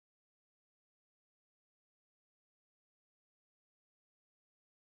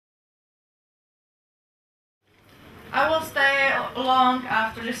I will stay long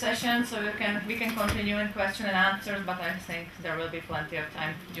after the session, so we can continue in question and answers, but I think there will be plenty of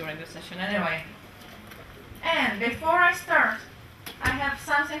time during the session anyway. And before I start, I have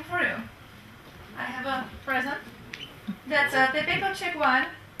something for you. I have a present. That's a typical Czech wine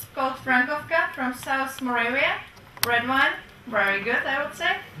called Frankovka from South Moravia. Red wine, very good, I would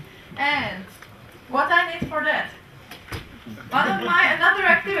say. And what I need for that? One of my another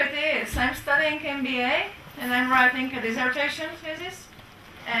activity is I'm studying MBA and I'm writing a dissertation thesis,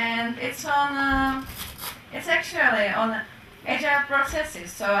 and it's on it's actually on agile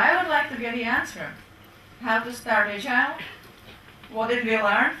processes. So I would like to get the answer: how to start agile, what did we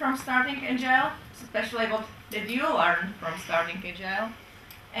learn from starting agile, especially what did you learn from starting agile,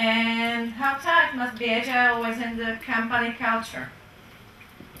 and how tight must be agile within the company culture.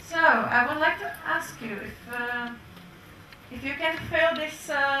 So I would like to ask you if you can fill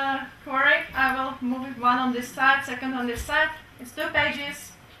this query. I will move it one on this side, second on this side. It's 2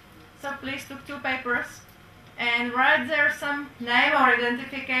 pages, so please take 2 papers and write there some name or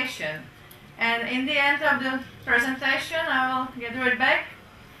identification. And in the end of the presentation, I will gather it back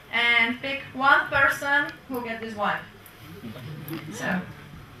and pick one person who gets this one. So.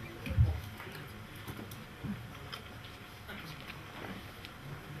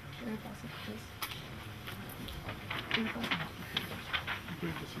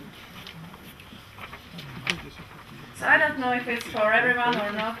 So I don't know if it's for everyone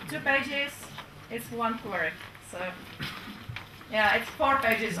or not. 2 pages, it's 1 query. So yeah, it's 4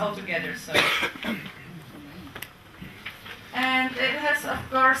 pages altogether. So and it has, of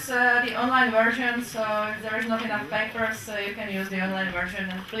course, the online version. So if there is not enough papers, you can use the online version.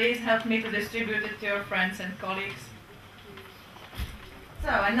 And please help me to distribute it to your friends and colleagues. So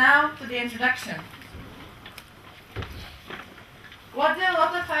and now to the introduction. What the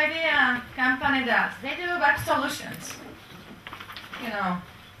lot of idea company does? They do web solutions. You know,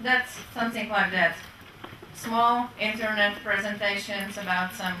 that's something like that. Small internet presentations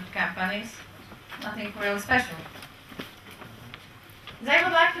about some companies. Nothing real special. They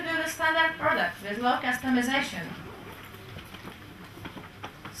would like to do the standard product with low customization.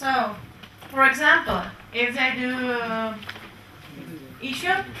 So, for example, if they do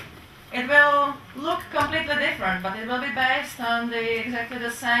issue, it will look completely different, but it will be based on exactly the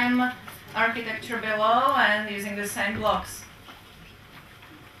same architecture below and using the same blocks.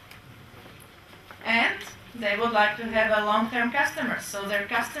 And they would like to have a long-term customers, so their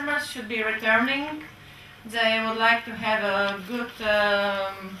customers should be returning. They would like to have a good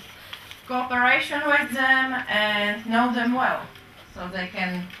cooperation with them and know them well, so they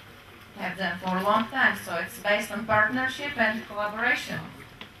can have them for a long time. So it's based on partnership and collaboration.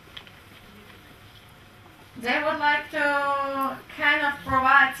 They would like to kind of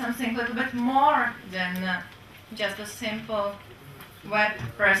provide something a little bit more than just a simple web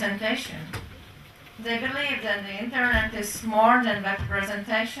presentation. They believe that the internet is more than web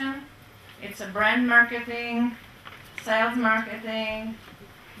presentation. It's a brand marketing, sales marketing.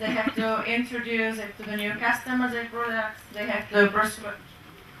 They have to introduce it to the new customers, their products. They have to persuade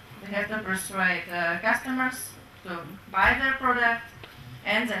customers to buy their product.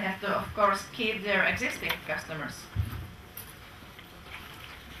 And they have to, of course, keep their existing customers.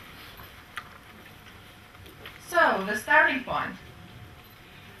 So, the starting point.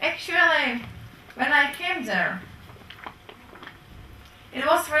 Actually, when I came there, it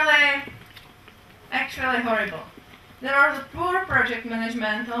was really, actually horrible. There was a poor project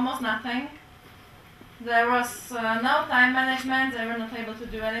management, almost nothing. There was no time management, they were not able to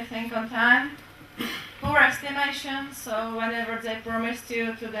do anything on time. Poor estimation, so whenever they promised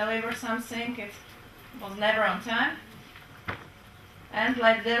you to deliver something, it was never on time. And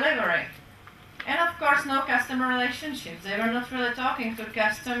late delivery. And of course, no customer relationships. They were not really talking to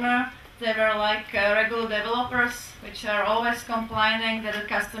customer. They were like regular developers, which are always complaining that the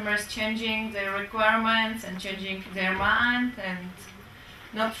customer is changing their requirements and changing their mind and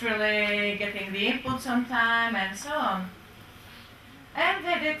not really getting the inputs on time and so on. And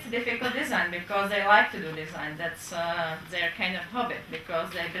they did difficult design because they like to do design. That's their kind of hobby,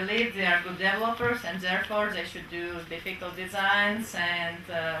 because they believe they are good developers and therefore they should do difficult designs and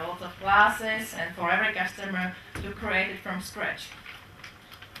lots of classes and for every customer to create it from scratch.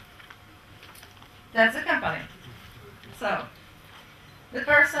 That's the company. So, the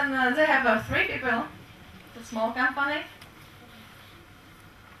person, they have 3 people, it's a small company.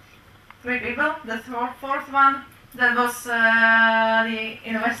 3 people, the 4th one, that was the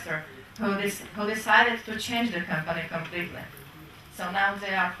investor who decided to change the company completely. So now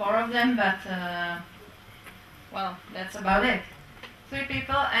there are 4 of them, but well, that's about it. 3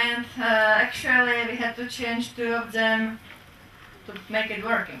 people, and actually we had to change 2 of them to make it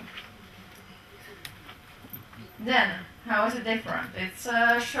working. Then, how is it different? It's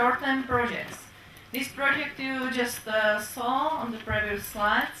short-term projects. This project you just saw on the previous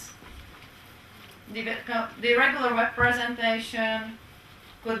slides. The regular web presentation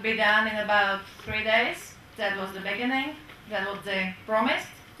could be done in about 3 days. That was the beginning. That was they promised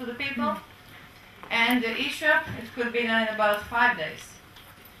to the people. And the e-shop, it could be done in about 5 days.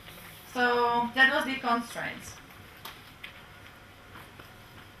 So that was the constraints.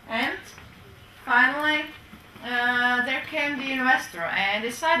 And finally, there came the investor and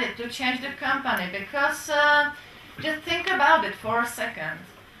decided to change the company because just think about it for a second.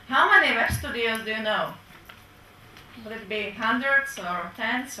 How many web studios do you know? Would it be hundreds or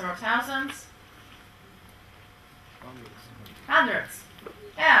tens or thousands? Hundreds.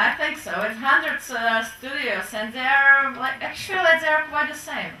 Yeah, I think so. It's hundreds studios, and they're they're quite the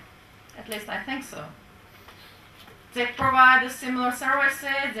same. At least I think so. They provide similar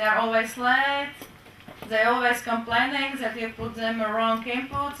services. They are always late. They're always complaining that you put them wrong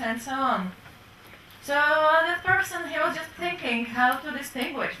inputs and so on. So that person, he was just thinking how to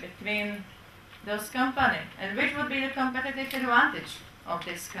distinguish between those companies and which would be the competitive advantage of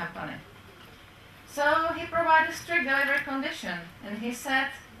this company. So he provided strict delivery condition, and he said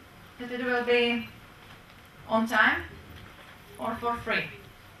that it will be on time or for free.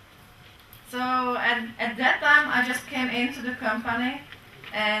 So at that time I just came into the company,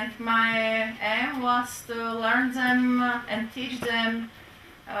 and my aim was to learn them and teach them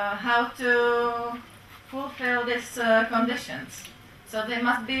how to fulfill these conditions. So they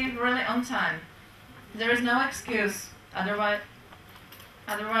must be really on time. There is no excuse, otherwise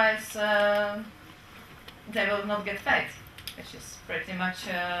they will not get paid, which is pretty much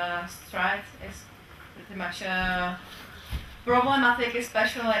strike is pretty much problematic,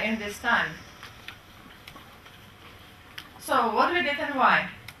 especially in this time. So what we did and why?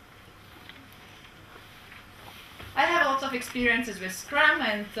 I have lots of experiences with Scrum,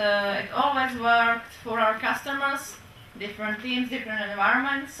 and it always worked for our customers, different teams, different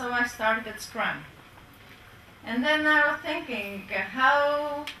environments, so I started at Scrum. And then I was thinking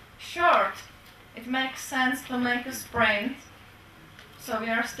how short it makes sense to make a sprint so we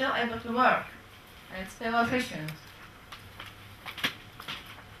are still able to work and it's still efficient.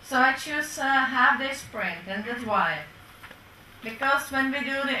 So I choose half-day sprint, and that's why. Because when we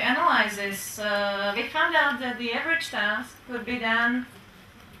do the analysis, we found out that the average task could be done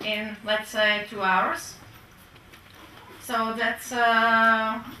in, let's say, 2 hours. So that's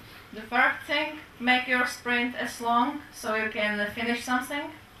the first thing. Make your sprint as long so you can finish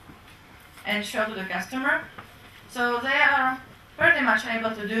something and show to the customer. So they are pretty much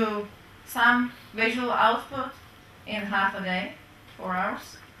able to do some visual output in half a day, 4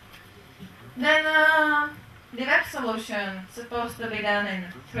 hours. Then the web solution is supposed to be done in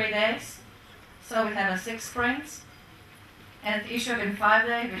 3 days. So we have 6 sprints. And e-shop in 5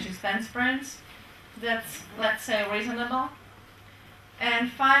 days, which is 10 sprints. That's, let's say, reasonable.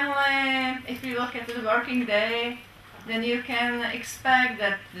 And finally, if you look at the working day, then you can expect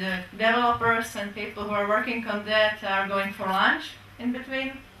that the developers and people who are working on that are going for lunch in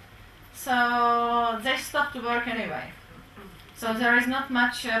between. So they stop to work anyway. So there is not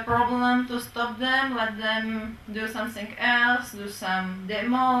much problem to stop them, let them do something else, do some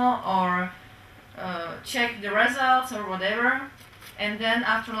demo or check the results or whatever. And then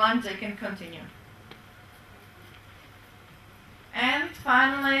after lunch they can continue. And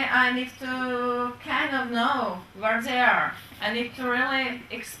finally, I need to kind of know where they are. I need to really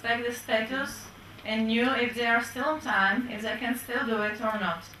expect the status and know if they are still on time, if they can still do it or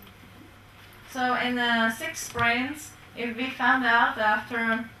not. So in 6 sprints, if we found out after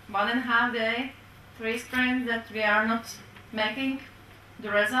 1.5 days, 3 sprints that we are not making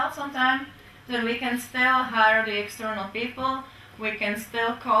the results on time, then we can still hire the external people, we can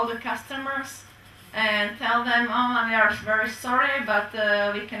still call the customers and tell them, oh, we are very sorry, but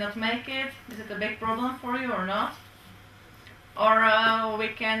we cannot make it. Is it a big problem for you or not? Or we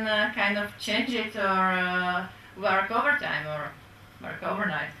can kind of change it or work overtime or work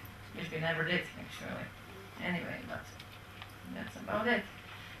overnight, which we never did actually. Anyway, but that's about it.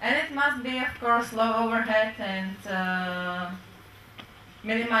 And it must be, of course, low overhead and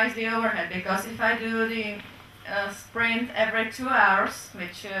minimize the overhead, because if I do the sprint every 2 hours,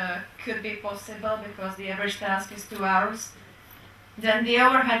 which could be possible because the average task is 2 hours, then the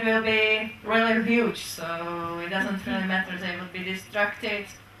overhead will be really huge, so it doesn't really matter. They will be distracted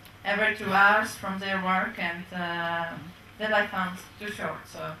every 2 hours from their work, and that I found too short.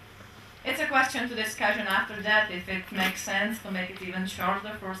 So It's a question to discussion after that if it makes sense to make it even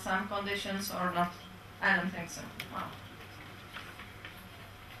shorter for some conditions or not. I don't think so. Wow.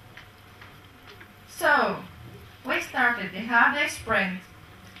 So, we started the half-day sprint,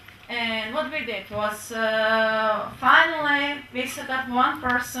 and what we did was finally we set up one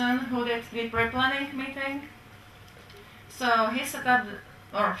person who did the pre-planning meeting. So he set up,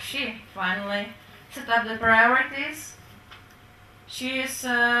 or she finally set up the priorities. She is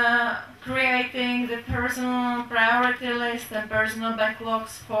creating the personal priority list and personal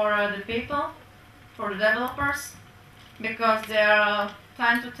backlogs for the people, for the developers, because they are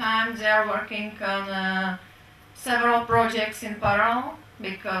time to time they are working on several projects in parallel,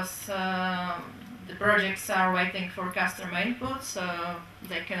 because the projects are waiting for customer input, so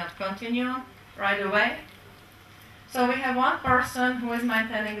they cannot continue right away. So we have one person who is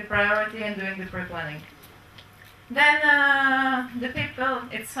maintaining the priority and doing the pre-planning. Then the people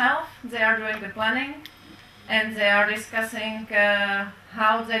itself, they are doing the planning and they are discussing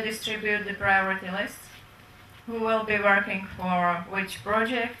how they distribute the priority list, who will be working for which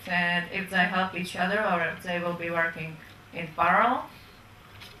project, and if they help each other or if they will be working in parallel.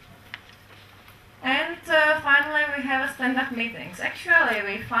 And finally we have stand-up meetings. Actually,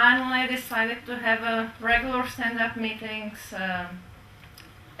 we finally decided to have regular stand-up meetings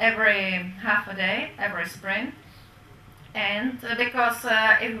every half a day, every sprint. And because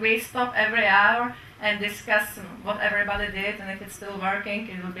if we stop every hour and discuss what everybody did and if it's still working,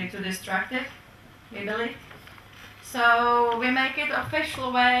 it will be too distracting, we believe. So we make it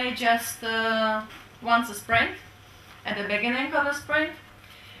official way just once a sprint, at the beginning of the sprint.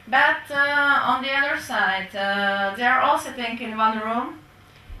 But on the other side, they are all sitting in one room,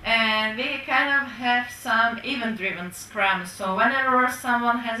 and we kind of have some event-driven Scrum. So whenever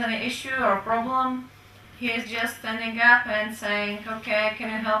someone has any issue or problem, he is just standing up and saying, okay,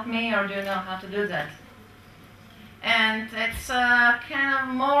 can you help me, or do you know how to do that? And it's kind of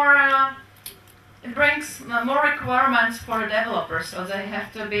more, it brings more requirements for the developers, so they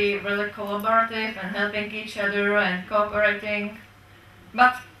have to be really collaborative and helping each other and cooperating.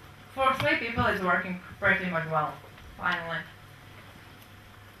 But for 3 people it's working pretty much well, finally.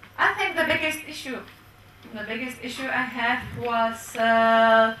 I think the biggest issue I had was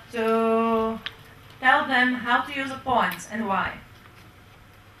to tell them how to use the points and why.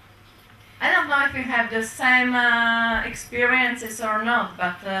 I don't know if you have the same experiences or not,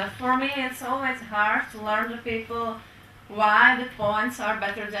 but for me it's always hard to learn to people why the points are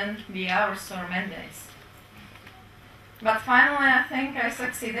better than the hours or mandates. But finally I think I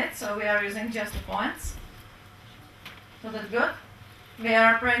succeeded, so we are using just the points. So that's good. We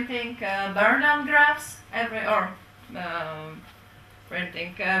are printing burn down graphs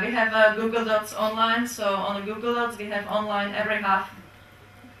printing. We have Google Docs online, so on the Google Docs we have online every half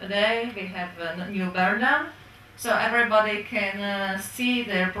a day. We have a new burn down, so everybody can see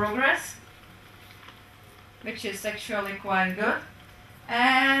their progress, which is actually quite good.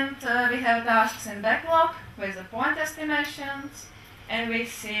 And we have tasks in backlog with the point estimations, and we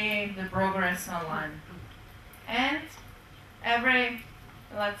see the progress online. And every,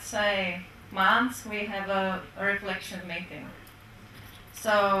 let's say, month we have a reflection meeting.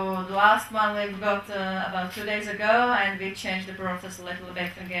 So the last one we got about 2 days ago, and we changed the process a little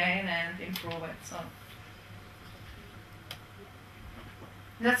bit again and improve it. So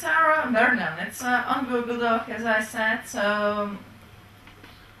that's our burn down. It's on Google Doc, as I said. So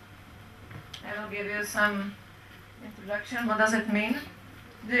I will give you some introduction. What does it mean?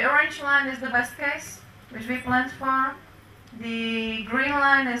 The orange line is the best case, which we planned for. The green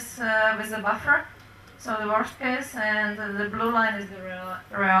line is with the buffer, so the worst case, and the blue line is the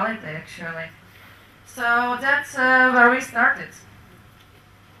reality, actually. So that's where we started.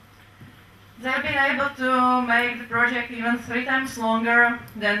 They've been able to make the project even 3 times longer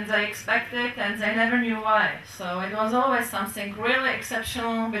than they expected, and they never knew why. So it was always something really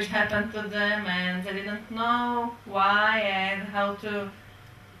exceptional which happened to them, and they didn't know why and how to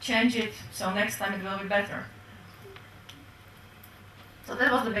change it, so next time it will be better. So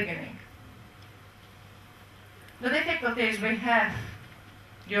that was the beginning. The difficulties we had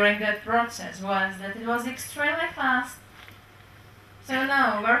during that process was that it was extremely fast. So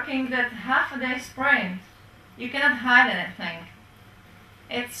now, working that half a day sprint, you cannot hide anything.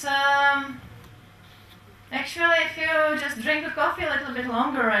 It's actually, if you just drink a coffee a little bit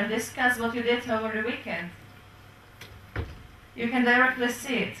longer and discuss what you did over the weekend, you can directly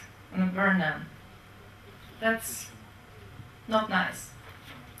see it on a burn down. That's not nice.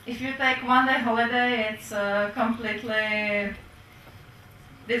 If you take 1 day holiday, it's completely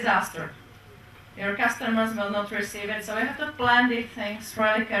disaster. your customers will not receive it. So you have to plan these things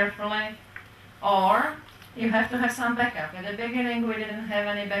really carefully, or you have to have some backup. In the beginning, we didn't have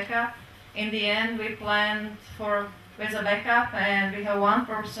any backup. In the end, we planned with a backup, and we have one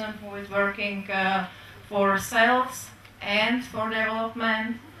person who is working for sales and for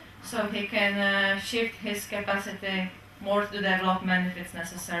development, so he can shift his capacity more to development if it's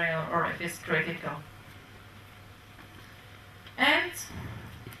necessary or if it's critical. And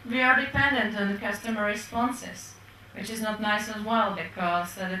we are dependent on the customer responses, which is not nice as well,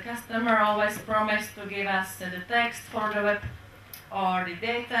 because the customer always promised to give us the text for the web or the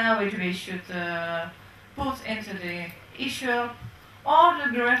data which we should put into the issue, or the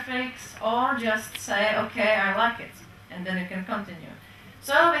graphics, or just say, okay, I like it, and then you can continue.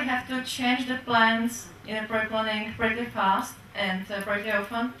 So we have to change the plans in pre-planning pretty fast and pretty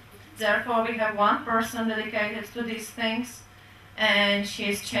often. Therefore, we have one person dedicated to these things, and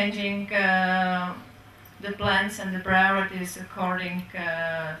she's changing the plans and the priorities according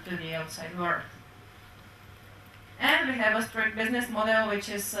to the outside world. And we have a strict business model, which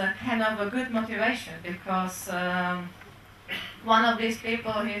is kind of a good motivation, because one of these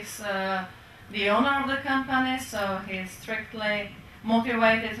people is the owner of the company, so he's strictly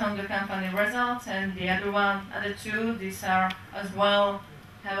motivated on the company results, and the other two, these are as well,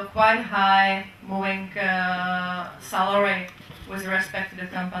 have a quite high moving salary with respect to the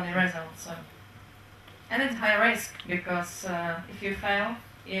company results. So. And it's high risk, because if you fail,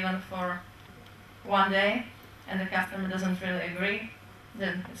 even for one day, and the customer doesn't really agree,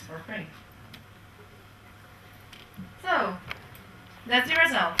 then it's for free. So, that's the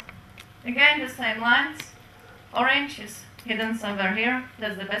result. Again, the same lines. Orange is hidden somewhere here,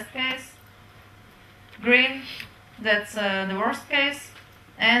 that's the best case. Green, that's the worst case.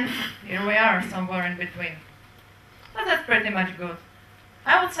 And here we are, somewhere in between. But that's pretty much good.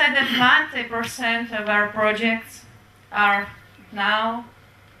 I would say that 90% of our projects are now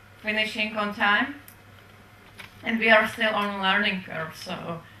finishing on time. And we are still on a learning curve,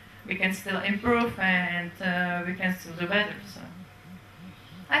 so we can still improve, and we can still do better. So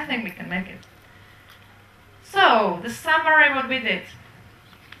I think we can make it. So the summary what we did.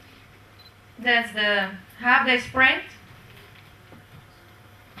 That's the half-day sprint.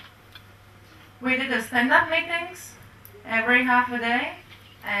 We did the stand-up meetings every half a day,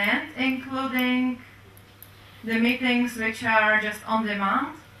 and including the meetings which are just on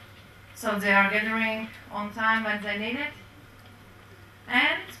demand. So they are gathering on time when they need it.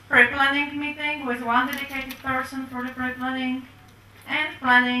 And pre-planning meeting with one dedicated person for the pre-planning, and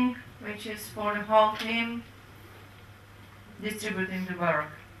planning, which is for the whole team, distributing the work.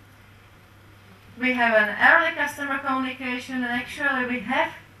 We have an early customer communication, and actually we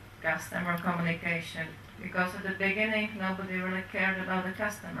have customer communication, because at the beginning nobody really cared about the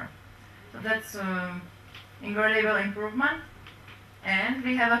customer. So that's incredible improvement. And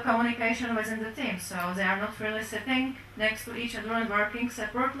we have a communication within the team, so they are not really sitting next to each other and working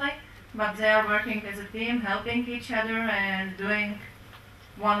separately, but they are working as a team, helping each other and doing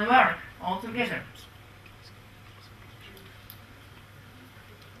one work all together.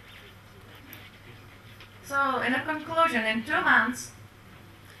 So in a conclusion, in 2 months,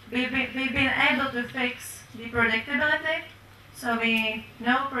 we've been able to fix the predictability, so we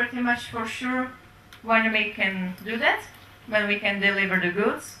know pretty much for sure when we can do that, when we can deliver the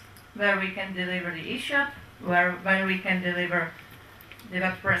goods, where we can deliver the e-shop, when we can deliver the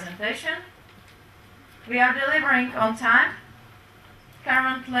web presentation. We are delivering on time.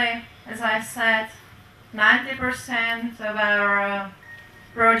 Currently, as I said, 90% of our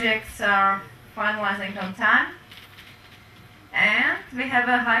projects are finalizing on time. And we have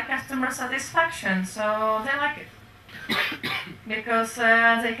a high customer satisfaction, so they like it. Because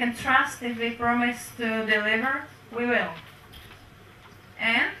they can trust if we promise to deliver, we will.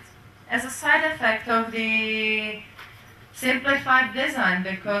 And as a side effect of the simplified design,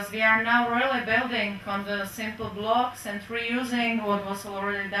 because we are now really building on the simple blocks and reusing what was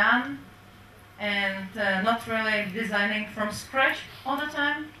already done, and not really designing from scratch all the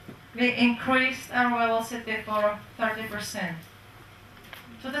time, we increased our velocity for 30%.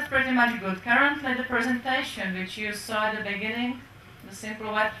 So that's pretty much good. Currently the presentation which you saw at the beginning, the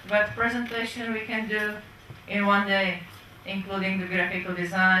simple web presentation, we can do in 1 day, including the graphical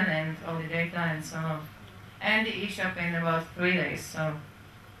design and all the data and so on. And the e-shop in about 3 days. So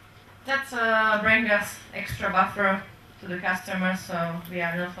that's bring us extra buffer to the customer, so we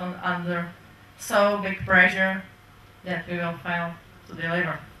are not under so big pressure that we will fail to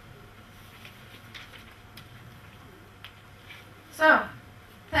deliver. So,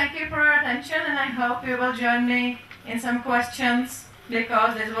 thank you for your attention, and I hope you will join me in some questions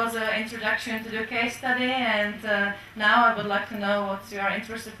because this was an introduction to the case study, and now I would like to know what you are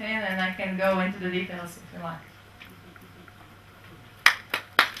interested in, and I can go into the details if you like.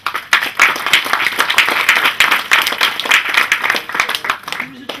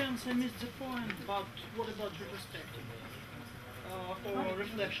 There is a chance I missed the point, but what about retrospective? Or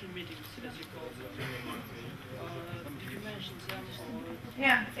reflection meetings, as you call them? Did you mention them? Or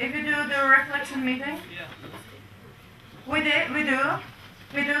Yeah, if you do the reflection meeting, yeah. we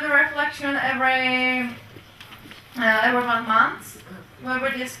do the reflection every 1 month, where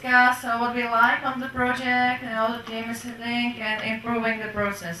we discuss what we like on the project and how the team is hitting and improving the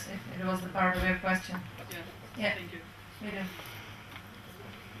process, if it was the part of your question. Yeah. Thank you. We do.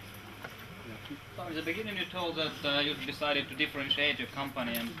 So in the beginning you told that you decided to differentiate your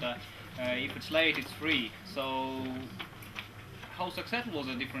company, and if it's late, it's free. So how successful was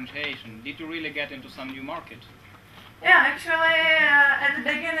the differentiation? Did you really get into some new market? Yeah, actually, at the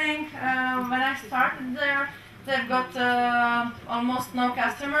beginning, when I started there, they've got almost no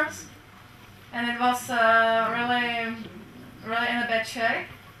customers, and it was really in a bad shape.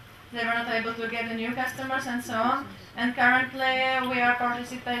 They were not able to get the new customers and so on. And currently, we are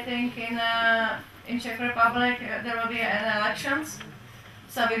participating in Czech Republic. There will be an elections,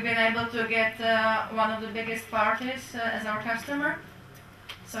 so we've been able to get one of the biggest parties as our customer.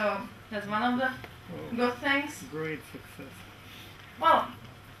 So that's one of the good things. Great success. Well,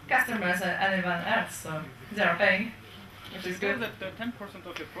 customers are anyone else, so they are paying, which is good. That 10%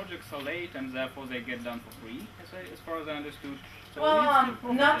 of your projects are late, and therefore they get done for free, as far as I understood. So Well,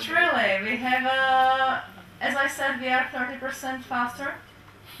 not really. We have, as I said, we are 30% faster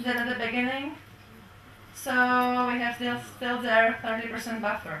than at the beginning. So we have still there 30%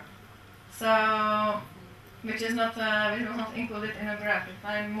 buffer. So, which was not included in the graph. If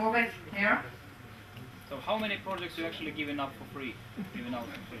I move it here, So how many projects you actually given out for free?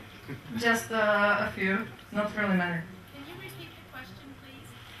 just a few, not really many. Can you repeat the question,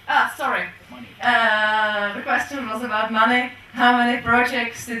 please? Sorry. Money. The question was about money. How many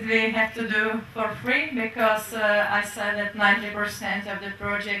projects did we have to do for free? Because I said that 90% of the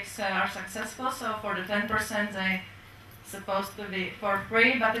projects are successful, so for the 10% they supposed to be for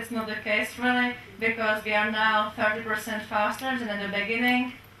free, but it's not the case really, because we are now 30% faster than at the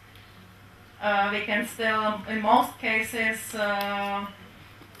beginning. We can still, in most cases,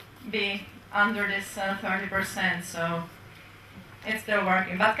 be under this 30%, so it's still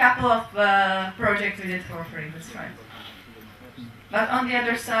working. But a couple of projects we did for free, that's right. But on the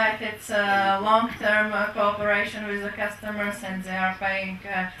other side, it's a long-term cooperation with the customers, and they are paying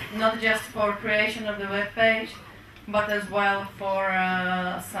not just for creation of the web page, but as well for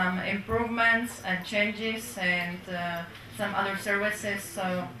some improvements and changes and some other services.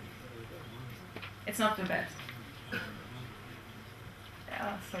 So it's not too bad.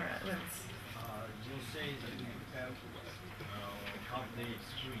 Yeah, sorry. You say that you have update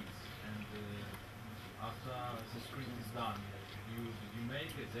screens, and after the screen is done, you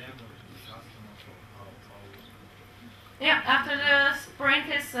make a demo to the customer. So how? Yeah, after the sprint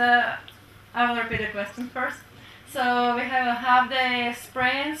is, I will repeat the question first. So we have a half-day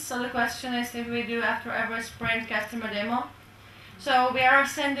sprint. So the question is if we do after every sprint customer demo. So we are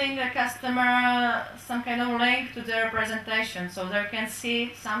sending the customer some kind of link to their presentation, so they can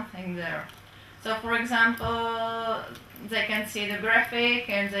see something there. So for example, they can see the graphic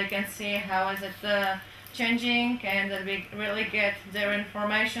and they can see how is it changing, and that we really get their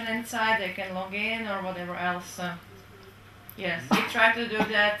information inside. They can log in or whatever else. Yes, we try to do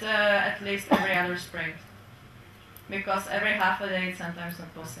that at least every other sprint, because every half a day it's sometimes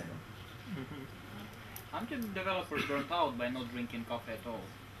not possible. Aren't you developers burnt out by not drinking coffee at all?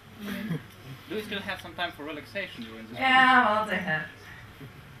 I mean, do you still have some time for relaxation during this? Yeah, well, they have.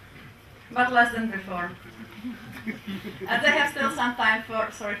 But less than before. And they have still some time for,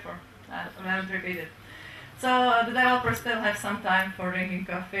 I haven't repeated. So the developers still have some time for drinking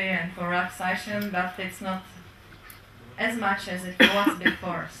coffee and for relaxation, but it's not as much as it was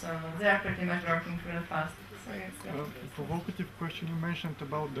before. So they are pretty much working really fast. So yes, yeah. Provocative question you mentioned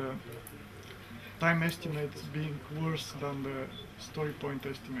about the time estimates being worse than the story point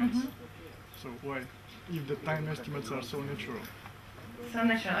estimates. So why? If the time estimates are so natural. So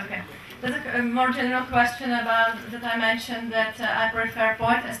natural, okay. There's a more general question about that I mentioned that I prefer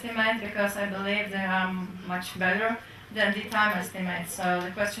point estimates because I believe they are much better than the time estimates. So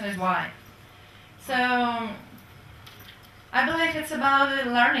the question is why? So I believe it's about the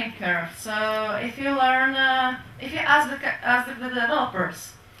learning curve. So if you learn, if you ask the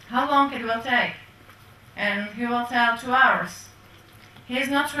developers how long it will take, and he will tell 2 hours. He's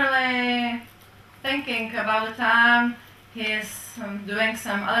not really thinking about the time he's doing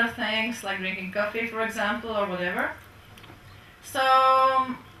some other things like drinking coffee, for example, or whatever.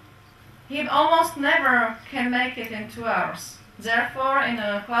 So he almost never can make it in 2 hours. Therefore, in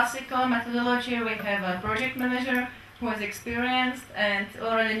a classical methodology, we have a project manager who is experienced and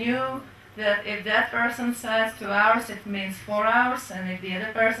already knew that if that person says 2 hours, it means 4 hours, and if the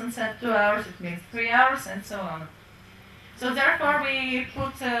other person said 2 hours, it means 3 hours, and so on. So therefore, we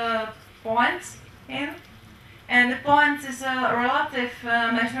put points in, and the points is a relative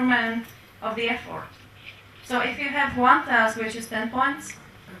measurement of the effort. So if you have one task which is 10 points,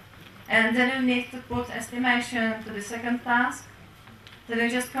 and then you need to put estimation to the second task, then you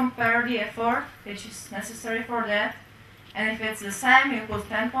just compare the effort which is necessary for that, and if it's the same, you put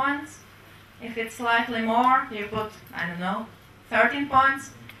 10 points. If it's slightly more, you put, I don't know, 13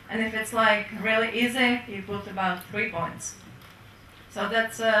 points, and if it's like really easy, you put about 3 points. So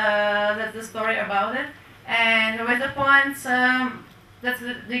that's the story about it. And with the points, that's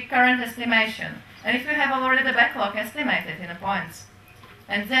the current estimation. And if you have already the backlog estimated in the points,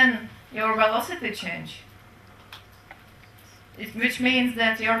 and then your velocity change, which means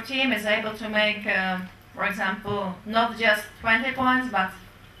that your team is able to make, for example, not just 20 points, but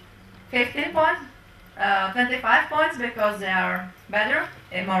 15 points, 25 points because they are better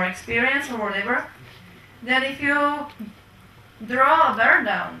and more experienced or whatever, then if you draw a burn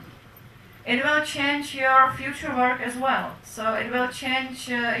down, it will change your future work as well. So it will change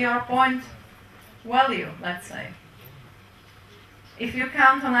your point value, let's say. If you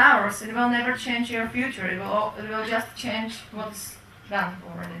count on hours, it will never change your future. It will just change what's done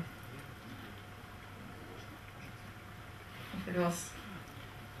already. If it was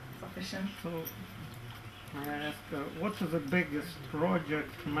sufficient. So, I ask, what is the biggest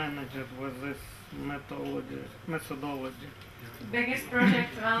project managed with this methodology? Biggest project,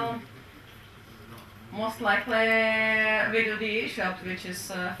 well, most likely we do the e-shop, which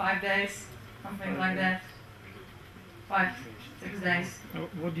is 5 days, something like that. 5, 6 days.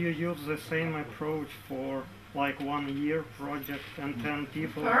 Would you use the same approach for like 1 year project and 10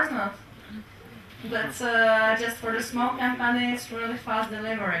 people? Of course not. That's just for the small companies, really fast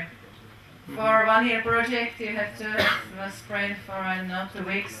delivery. For 1 year project, you have to have a sprint for, I don't know, 2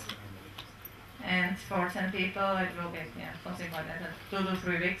 weeks. And for 10 people, it will be, something like that, 2 to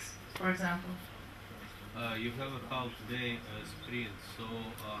 3 weeks, for example. You have a half day sprint, so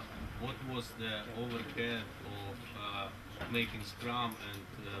what was the overhead of making Scrum and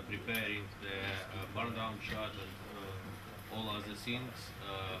preparing the burn down chart and all other things,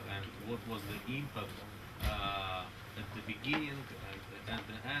 and what was the impact at the beginning and at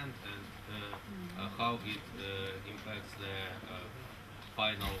the end, and how it impacts the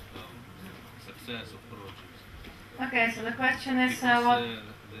final success of projects? Okay, so the question is Because what...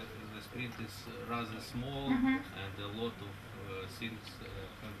 the sprint is rather small, and a lot of things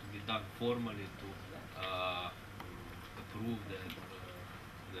have to be done formally to prove that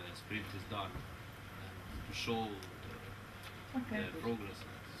the sprint is done and to show the progress.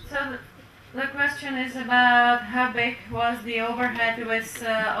 So the question is about how big was the overhead with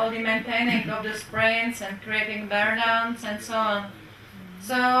all the maintaining of the sprints and creating burn downs and so on.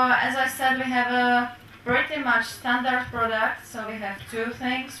 So as I said, we have a pretty much standard product. So we have 2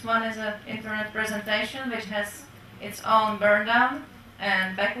 things. One is an internet presentation which has its own burn down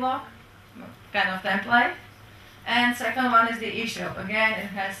and backlog kind of template. And second one is the e-shop. Again, it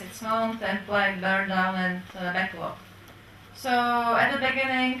has its own template, burn down, and backlog. So at the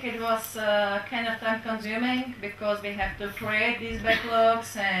beginning, it was kind of time consuming because we have to create these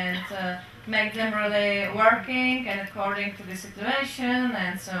backlogs and make them really working and according to the situation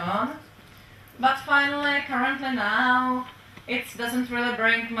and so on. But finally, currently now, it doesn't really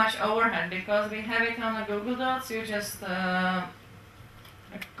bring much overhead because we have it on a Google Docs. You just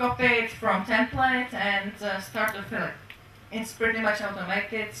copy it from template and start to fill it. It's pretty much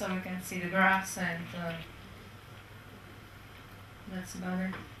automated, so we can see the graphs, and that's about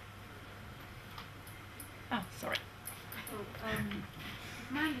it. Oh, sorry. So,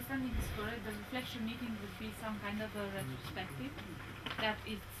 if my understanding is correct, the reflection meeting would be some kind of a retrospective that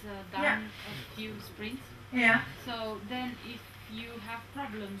is done a few sprints. Yeah. So then if you have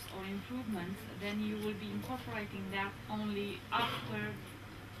problems or improvements, then you will be incorporating that only after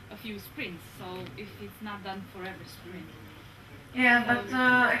a few sprints. So if it's not done for every sprint. Yeah, but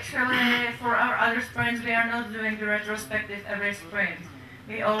actually for our other sprints we are not doing the retrospective every sprint.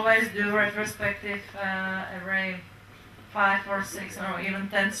 We always do retrospective every 5 or 6 or even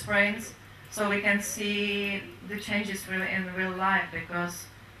 10 sprints, so we can see the changes really in real life, because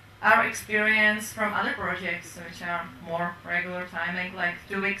our experience from other projects which are more regular timing, like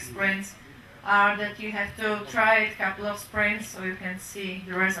 2-week sprints, are that you have to try it a couple of sprints so you can see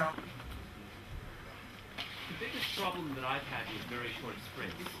the result. The biggest problem that I've had with very short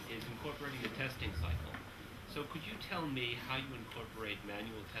sprints is incorporating the testing cycle. So could you tell me how you incorporate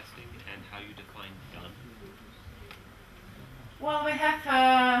manual testing and how you define done? Well, we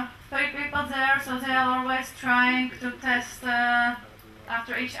have 3 people there, so they are always trying to test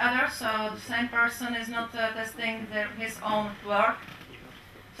after each other, so the same person is not testing his own work.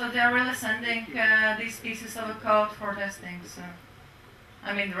 So they are really sending these pieces of code for testing. So,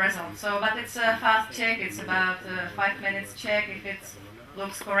 I mean the result. So, but it's a fast check. It's about 5 minutes check if it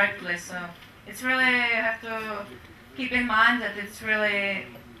looks correctly. So it's really, you have to keep in mind that it's really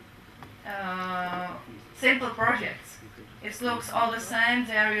simple projects. It looks all the same.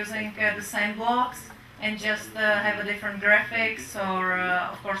 They are using the same blocks and just have a different graphics or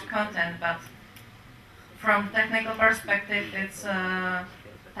of course content. But from technical perspective, it's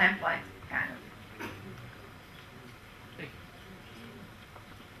template kind of.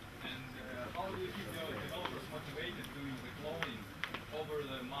 And how do you keep your developers motivated doing the cloning over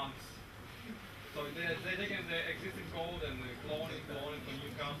the months? So they're taking the existing code and cloning for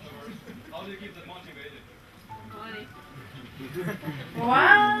new customers. How do you keep them motivated? Money.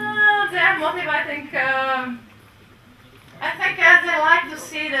 Well, they are motivating. I think they like to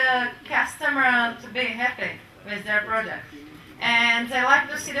see the customer to be happy with their product. And they like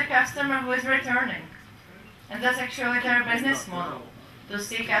to see the customer who is returning. And that's actually their business model. To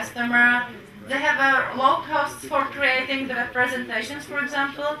see customer, they have a low cost for creating the web presentations, for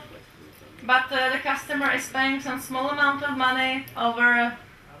example, but the customer is paying some small amount of money over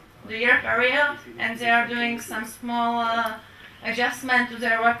the year period, and they are doing some small adjustment to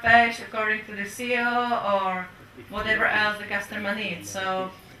their web page according to the SEO or whatever else the customer needs.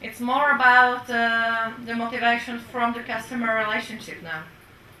 So it's more about the motivation from the customer relationship now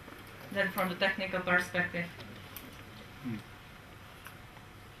than from the technical perspective.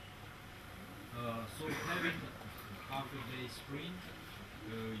 So having half a day sprint,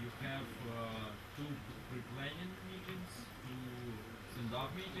 you have 2 pre-planning meetings, 2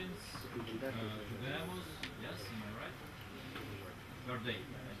 stand-up meetings, 2 demos, yes, am I right? Per day.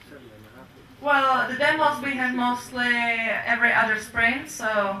 Well, the demos we have mostly every other sprint,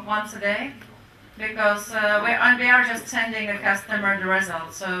 so once a day, because we are just sending the customer the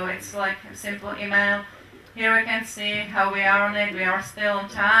results. So it's like a simple email. Here we can see how we are on it. We are still on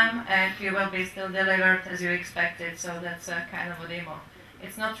time, and you will be still delivered as you expected. So that's kind of a demo.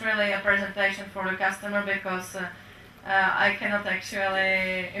 It's not really a presentation for the customer because I cannot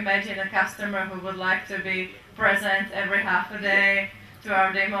actually imagine a customer who would like to be present every half a day to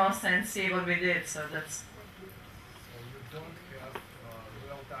our demos and see what we did. So that's. So you don't have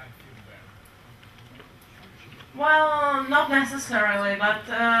real-time feedback? Well, not necessarily, but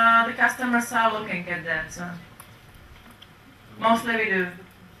the customers are looking at that. So mostly we do.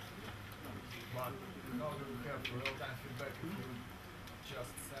 But how do you have real-time feedback if you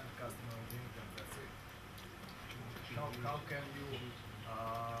just send customer a link and that's it? How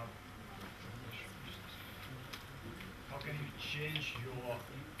can you change your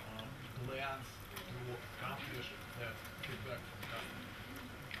plans to accomplish that feedback from customers?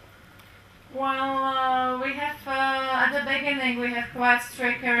 Well, we have at the beginning we have quite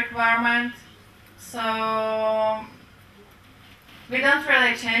strict requirements, so we don't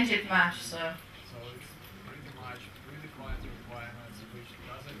really change it much. So it's pretty much predefined requirements which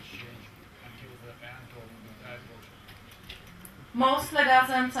doesn't change until the end of the entire project. mostly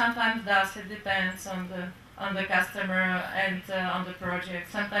doesn't, sometimes does. It depends on the customer and on the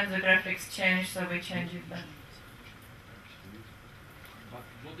project. Sometimes the graphics change, so we change it back. But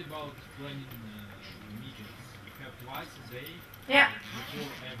what about planning meetings? You have twice a day Yeah.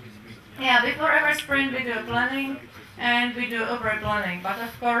 before every sprint? Yeah, before every sprint we do planning and we do over-planning. But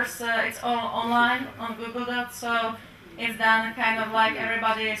of course it's all online on Google Docs, so it's done kind of like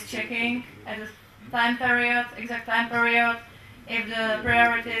everybody is checking at the time period, exact time period, if the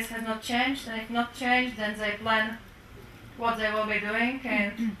priorities has not changed, and if not changed, then they plan what they will be doing,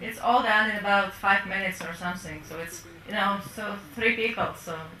 and it's all done in about 5 minutes or something. So it's, you know, so 3 people,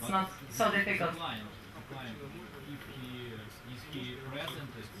 so it's not so difficult. The client, is he present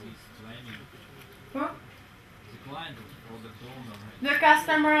at this planning? Who? The client or the owner? The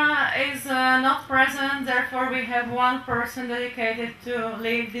customer is not present, therefore we have one person dedicated to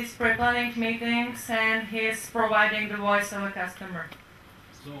lead these pre-planning meetings, and he is providing the voice of a customer.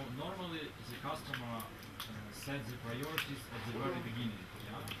 So normally the customer sets the priorities at the very beginning,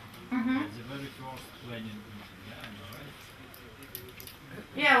 yeah? Mm-hmm. At the very first planning meeting, yeah, am I right?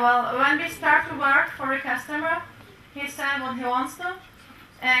 Yeah, well, when we start to work for a customer, he says what he wants to,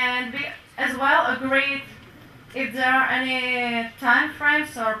 and we as well agreed if there are any time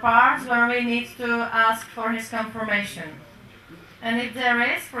frames or parts where we need to ask for his confirmation. And if there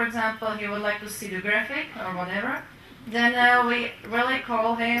is, for example, he would like to see the graphic or whatever, then we really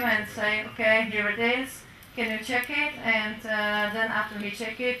call him and say, okay, here it is, can you check it? And then after we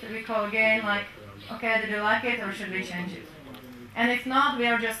check it, we call again like, okay, did you like it or should we change it? And if not, we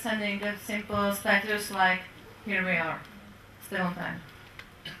are just sending a simple status like, here we are, still on time.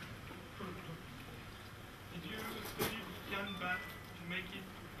 Did you study Kanban to make it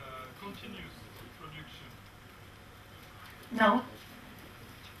continuous production? No.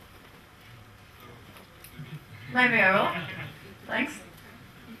 Maybe I will. Thanks.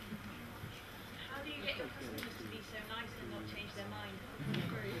 How do you get your customers to be so nice and not change their mind?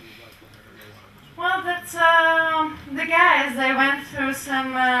 Well, that's the guys. They went through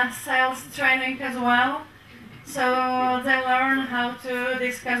some sales training as well. So they learn how to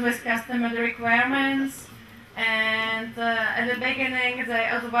discuss with customer the requirements. And at the beginning, they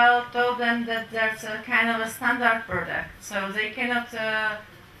as well told them that there's a kind of a standard product. So they cannot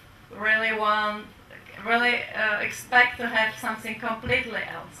really expect to have something completely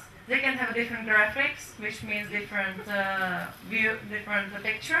else. They can have different graphics, which means different different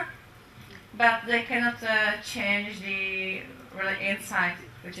picture, but they cannot change the really insight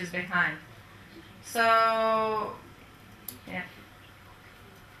which is behind. So, yeah.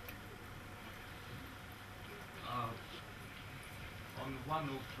 On one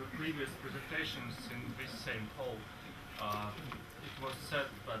of the previous presentations in this same hall, it was said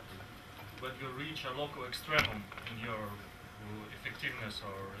that when you reach a local extremum in your effectiveness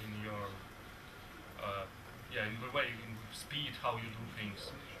or in your in the way, in speed, how you do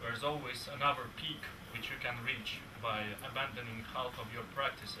things, there's always another peak which you can reach by abandoning half of your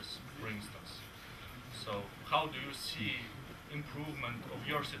practices, for instance. So how do you see improvement of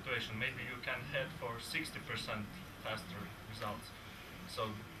your situation? Maybe you can head for 60% faster results.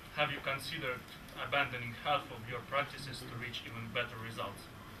 So have you considered abandoning half of your practices to reach even better results?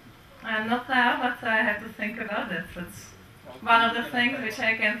 Not now, but I have to think about it. It's one of the things which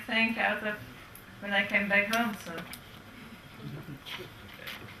I can think out of when I came back home. So.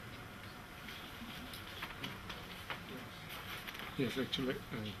 Yes, actually,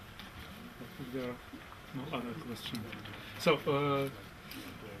 I think there are no other questions. So,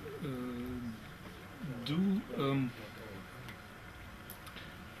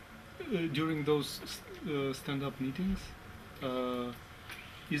 during those stand-up meetings,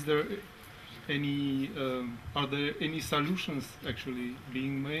 is there any? Are there any solutions actually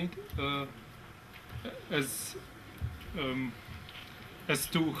being made as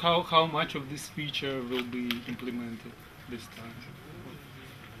to how much of this feature will be implemented this time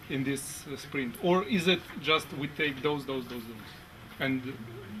in this sprint, or is it just we take those, and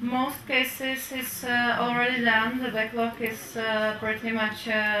most cases is already done. The backlog is pretty much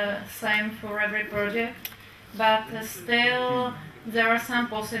same for every project, but still there are some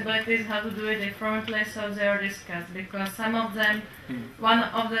possibilities how to do it differently, so they are discussed, because some of them, one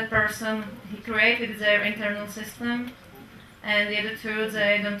of the person, he created their internal system, and the other two,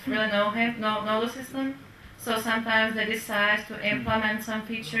 they don't really know the system. So sometimes they decide to implement some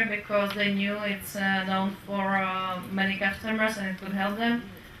feature because they knew it's known for many customers and it could help them.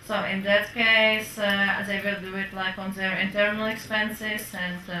 So in that case, they will do it like on their internal expenses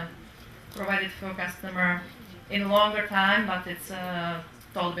and provide it for customer in longer time, but it's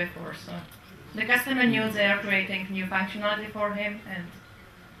told before. So the customer knew they are creating new functionality for him, and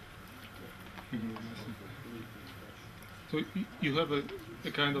so you have a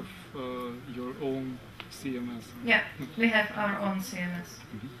kind of your own CMS. Yeah, we have our own CMS.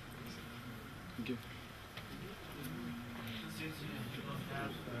 Thank you. Since you don't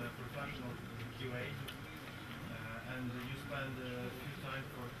have professional QA and you spend a few time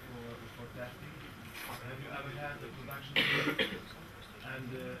for testing, have you ever had a production issue? And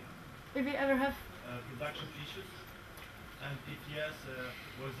Did we ever have production issues? And if yes,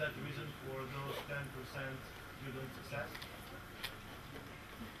 was that the reason for those 10% student success?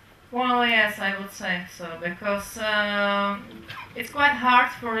 Well, yes, I would say so, because it's quite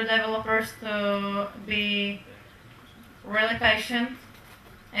hard for the developers to be really patient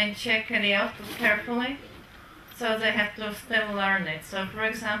and check the output carefully, so they have to still learn it. So, for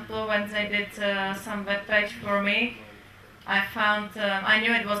example, when they did some web page for me, I found, I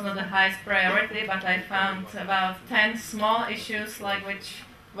knew it was not the highest priority, but I found about 10 small issues which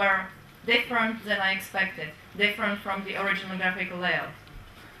were different than I expected, different from the original graphical layout.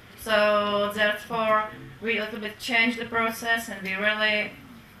 So therefore, we a little bit changed the process, and we really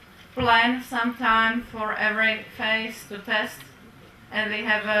plan some time for every phase to test. and we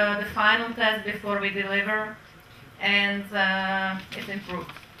have the final test before we deliver, and it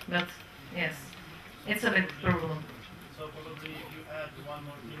improved. But yes, it's a big problem. So probably if you add one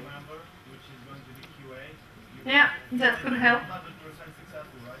more team member, which is going to be QA, yeah, that could help. 100%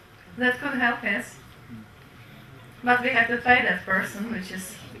 successful, right? That could help, yes. But we have to pay that person, which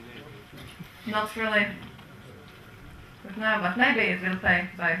is not really good now, but maybe it will pay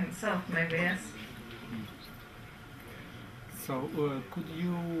by himself, maybe, yes. So, could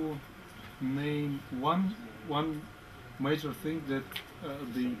you name one major thing that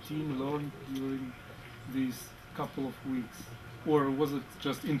the team learned during these couple of weeks, or was it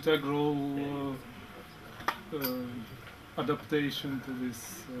just integral adaptation to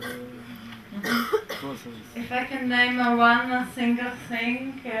this process? If I can name one single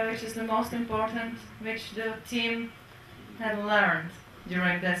thing, which is the most important, which the team had learned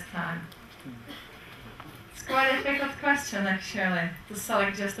during this time. It's quite a difficult question, actually, to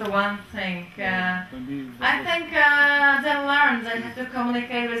select just one thing. I think they learned they have to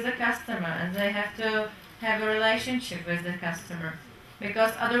communicate with the customer and they have to have a relationship with the customer.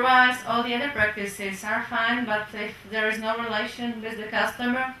 Because otherwise all the other practices are fine, but if there is no relation with the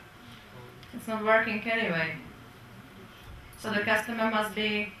customer, it's not working anyway. So the customer must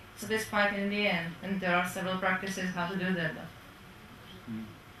be satisfied in the end, and there are several practices how to do that.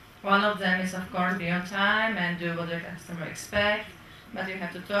 One of them is, of course, be on time and do what the customer expects, but you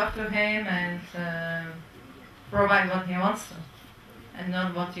have to talk to him and provide what he wants to, and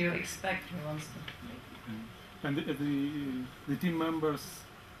not what you expect he wants to. And the team members,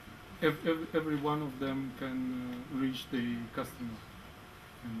 every one of them can reach the customer.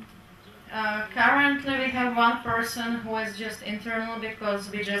 Currently, we have one person who is just internal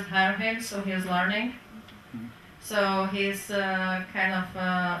because we just hired him, so he's learning. So he's kind of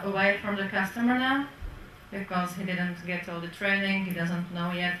away from the customer now because he didn't get all the training, he doesn't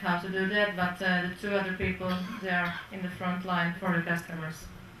know yet how to do that, but the two other people, they are in the front line for the customers.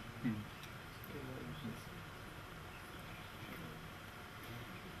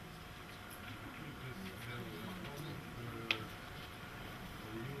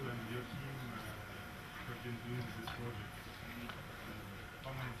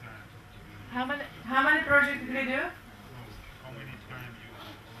 How many projects did we do? How many times you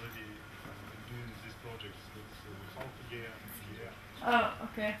already doing these projects? It's half a year and a year. Oh,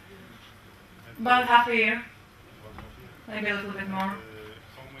 okay. About half a year. Maybe a little bit more.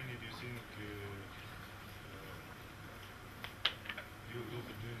 How many do you think you will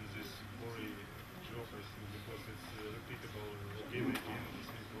be doing this quarry job? I think because it's repeatable again and again in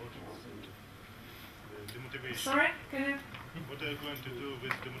these new projects. The motivation. Sorry, can you? What are you going to do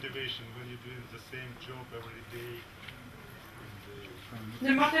with the motivation when you're doing the same job every day?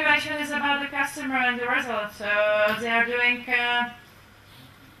 The motivation is about the customer and the results. So they are doing.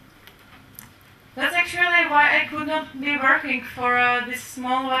 That's actually why I could not be working for this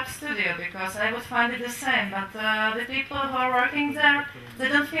small web studio, because I would find it the same. But the people who are working there, they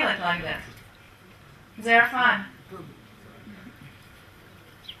don't feel it like that. They are fine.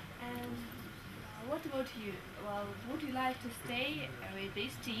 What about you? Well, would you like to stay with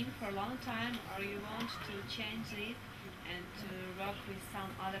this team for a long time, or you want to change it and to work with some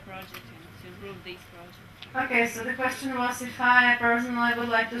other project and to improve this project? Okay, so the question was if I personally would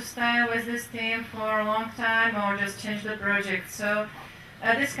like to stay with this team for a long time or just change the project. So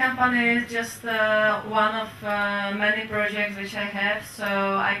this company is just one of many projects which I have, so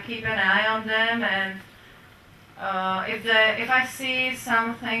I keep an eye on them, and if I see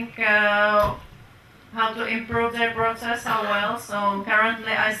something how to improve their process, how well. So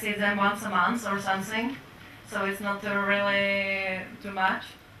currently I see them once a month or something, so it's not really too much.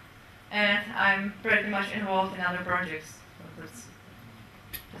 And I'm pretty much involved in other projects, so that's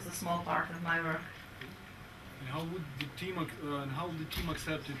just a small part of my work. And how would the team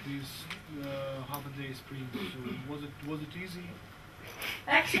accepted this half-a-day sprint? So was it easy?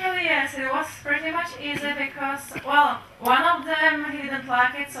 Actually, yes, it was pretty much easy because, well, one of them he didn't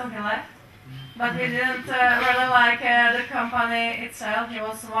like it, so he left. But he didn't really like the company itself. He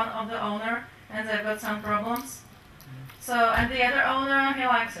was one of the owner, and they've got some problems. So, and the other owner, he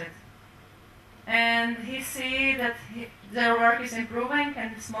likes it. And he see that their work is improving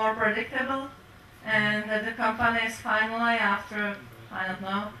and it's more predictable, and that the company is finally, after, I don't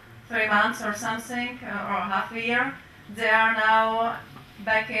know, 3 months or something, or half a year, they are now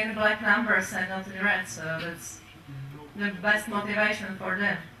back in black numbers and not in red, so that's the best motivation for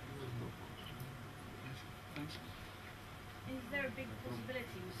them. Is there a big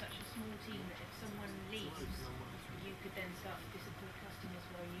possibility with such a small team that if someone leaves, you could then start to disappoint customers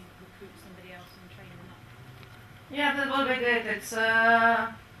while you recruit somebody else and train them up? Yeah, that will be good. It's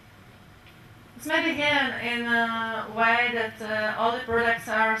maybe hidden in a way that all the products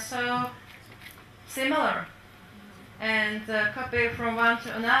are so similar and copy from one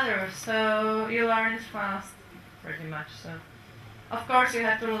to another, so you learn it fast, pretty much. So, of course, you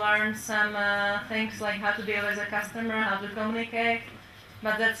have to learn some things like how to deal with a customer, how to communicate,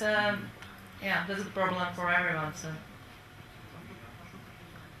 but that's yeah, that's a problem for everyone. So.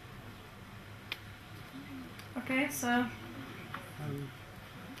 Okay, so.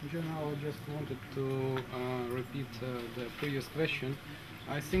 I just wanted to repeat the previous question.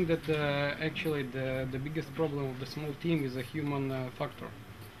 I think that actually the biggest problem of the small team is a human factor.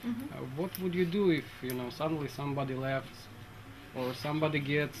 What would you do if suddenly somebody left or somebody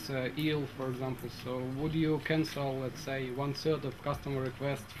gets ill, for example? So would you cancel, let's say, 1/3 of customer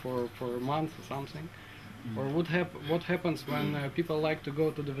requests for a month or something? Or what happens when people like to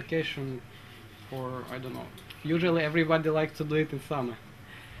go to the vacation for, I don't know, usually everybody likes to do it in summer.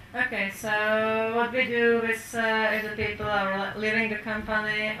 Okay, so what we do is if the people are leaving the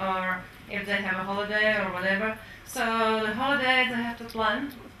company or if they have a holiday or whatever. So the holiday they have to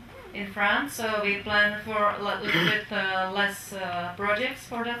plan in France, so we plan for a little bit less projects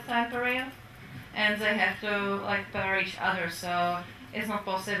for that time period, and they have to like pair each other, so it's not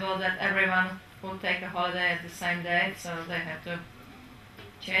possible that everyone will take a holiday at the same date, so they have to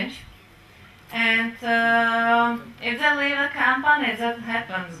change. And if they leave a company, that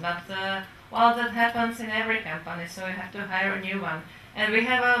happens, but well, that happens in every company, so you have to hire a new one. And we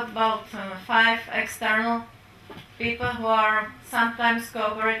have about 5 external people who are sometimes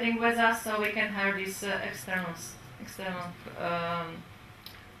cooperating with us, so we can hire these external.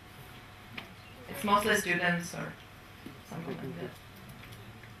 It's mostly students or something like that.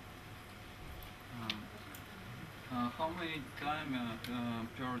 How many time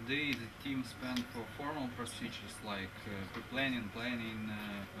per day the team spend for formal procedures like pre-planning, planning,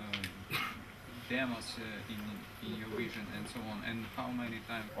 demos in your vision and so on, and how many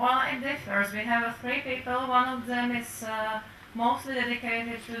times? Well, it differs. We have 3 people. One of them is mostly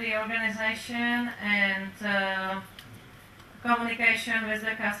dedicated to the organization and communication with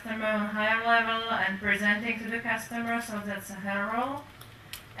the customer on higher level and presenting to the customer, so that's her role.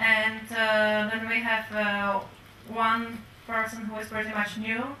 And then we have one person who is pretty much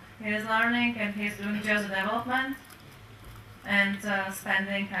new. He is learning and he's doing just development and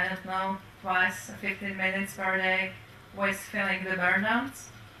spending, I don't know, twice 15 minutes per day with filling the burnouts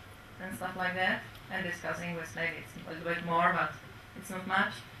and stuff like that, and discussing with maybe it's a little bit more, but it's not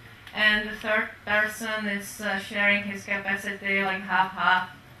much. And the third person is sharing his capacity like half-half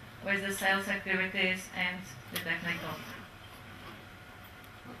with the sales activities and the technical.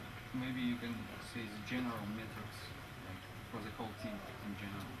 Maybe you can say the general metrics like, for the whole team in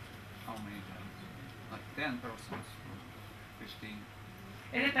general. How many times? Like 10 persons or 15?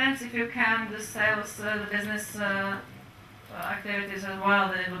 It depends. If you count the sales, the business activities as well,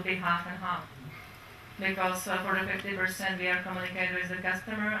 then it would be half and half. Because for the 50% we are communicating with the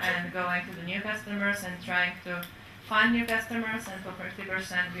customer and going to the new customers and trying to find new customers, and for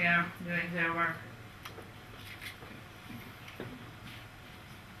 50% we are doing their work.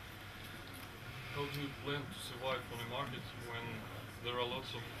 How do you plan to survive on a market when there are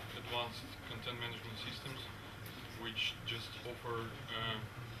lots of advanced content management systems which just offer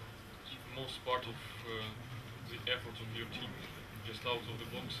most part of the effort of your team just out of the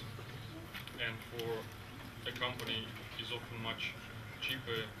box, and for a company is often much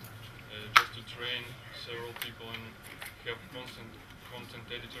cheaper just to train several people and have constant content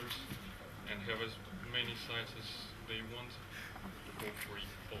editors and have as many sites as they want for free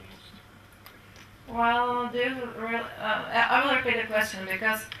almost? Well, I will repeat the question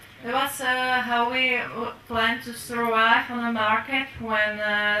because it was how we plan to survive on the market when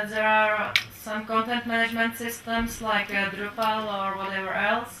there are some content management systems like Drupal or whatever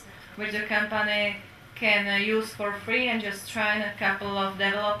else, which the company can use for free and just train a couple of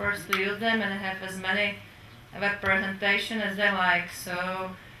developers to use them and have as many web presentation as they like.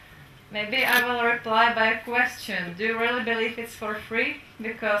 So maybe I will reply by a question. Do you really believe it's for free?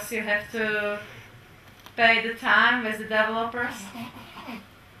 Because you have to pay the time with the developers?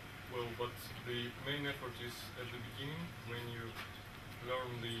 Well, but the main effort is at the beginning when you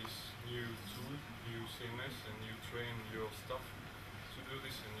learn these new tools, new CMS, and you train your staff to do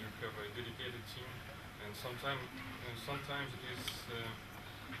this, and you have a dedicated team. And sometimes it is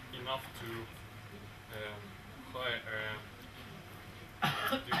enough to hire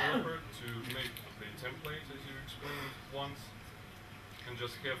a developer to make the template, as you explained once, and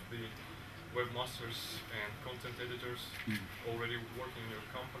just have the webmasters and content editors already working in your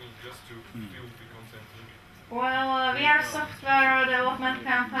company just to build the content in. Well, we are a software development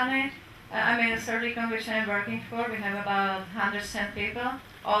company. I mean, Certicon, which I'm working for, we have about 110 people,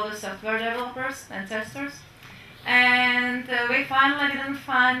 all the software developers and testers. And we finally didn't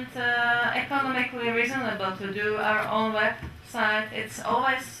find economically reasonable to do our own website. It's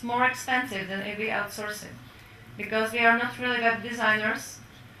always more expensive than if we outsource it, because we are not really web designers,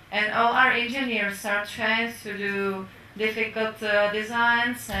 and all our engineers are trained to do difficult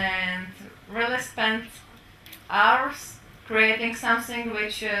designs and really spend hours creating something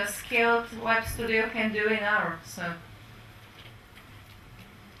which a skilled web studio can do in hours. So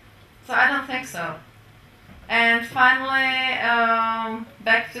I don't think so. And finally,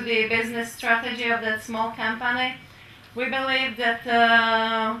 back to the business strategy of that small company, we believe that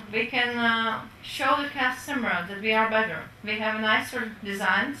we can show the customer that we are better. We have nicer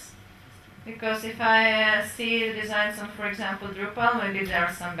designs, because if I see the designs on, for example, Drupal, maybe there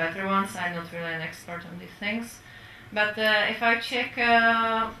are some better ones. I'm not really an expert on these things. But if I check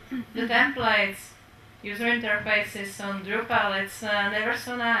the templates, user interfaces on Drupal, it's never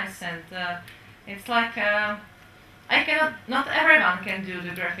so nice, and it's like not everyone can do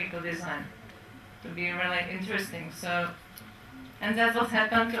the graphical design to be really interesting. So, and that's what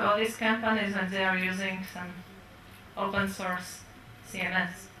happened to all these companies when they are using some open source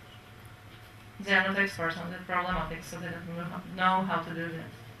CMS. They are not experts on the problematic, so they don't know how to do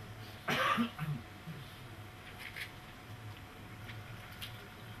that.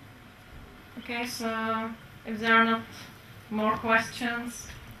 Okay, so if there are not more questions,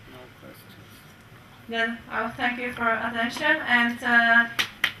 then I will thank you for attention, and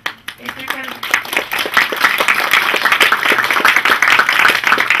if you can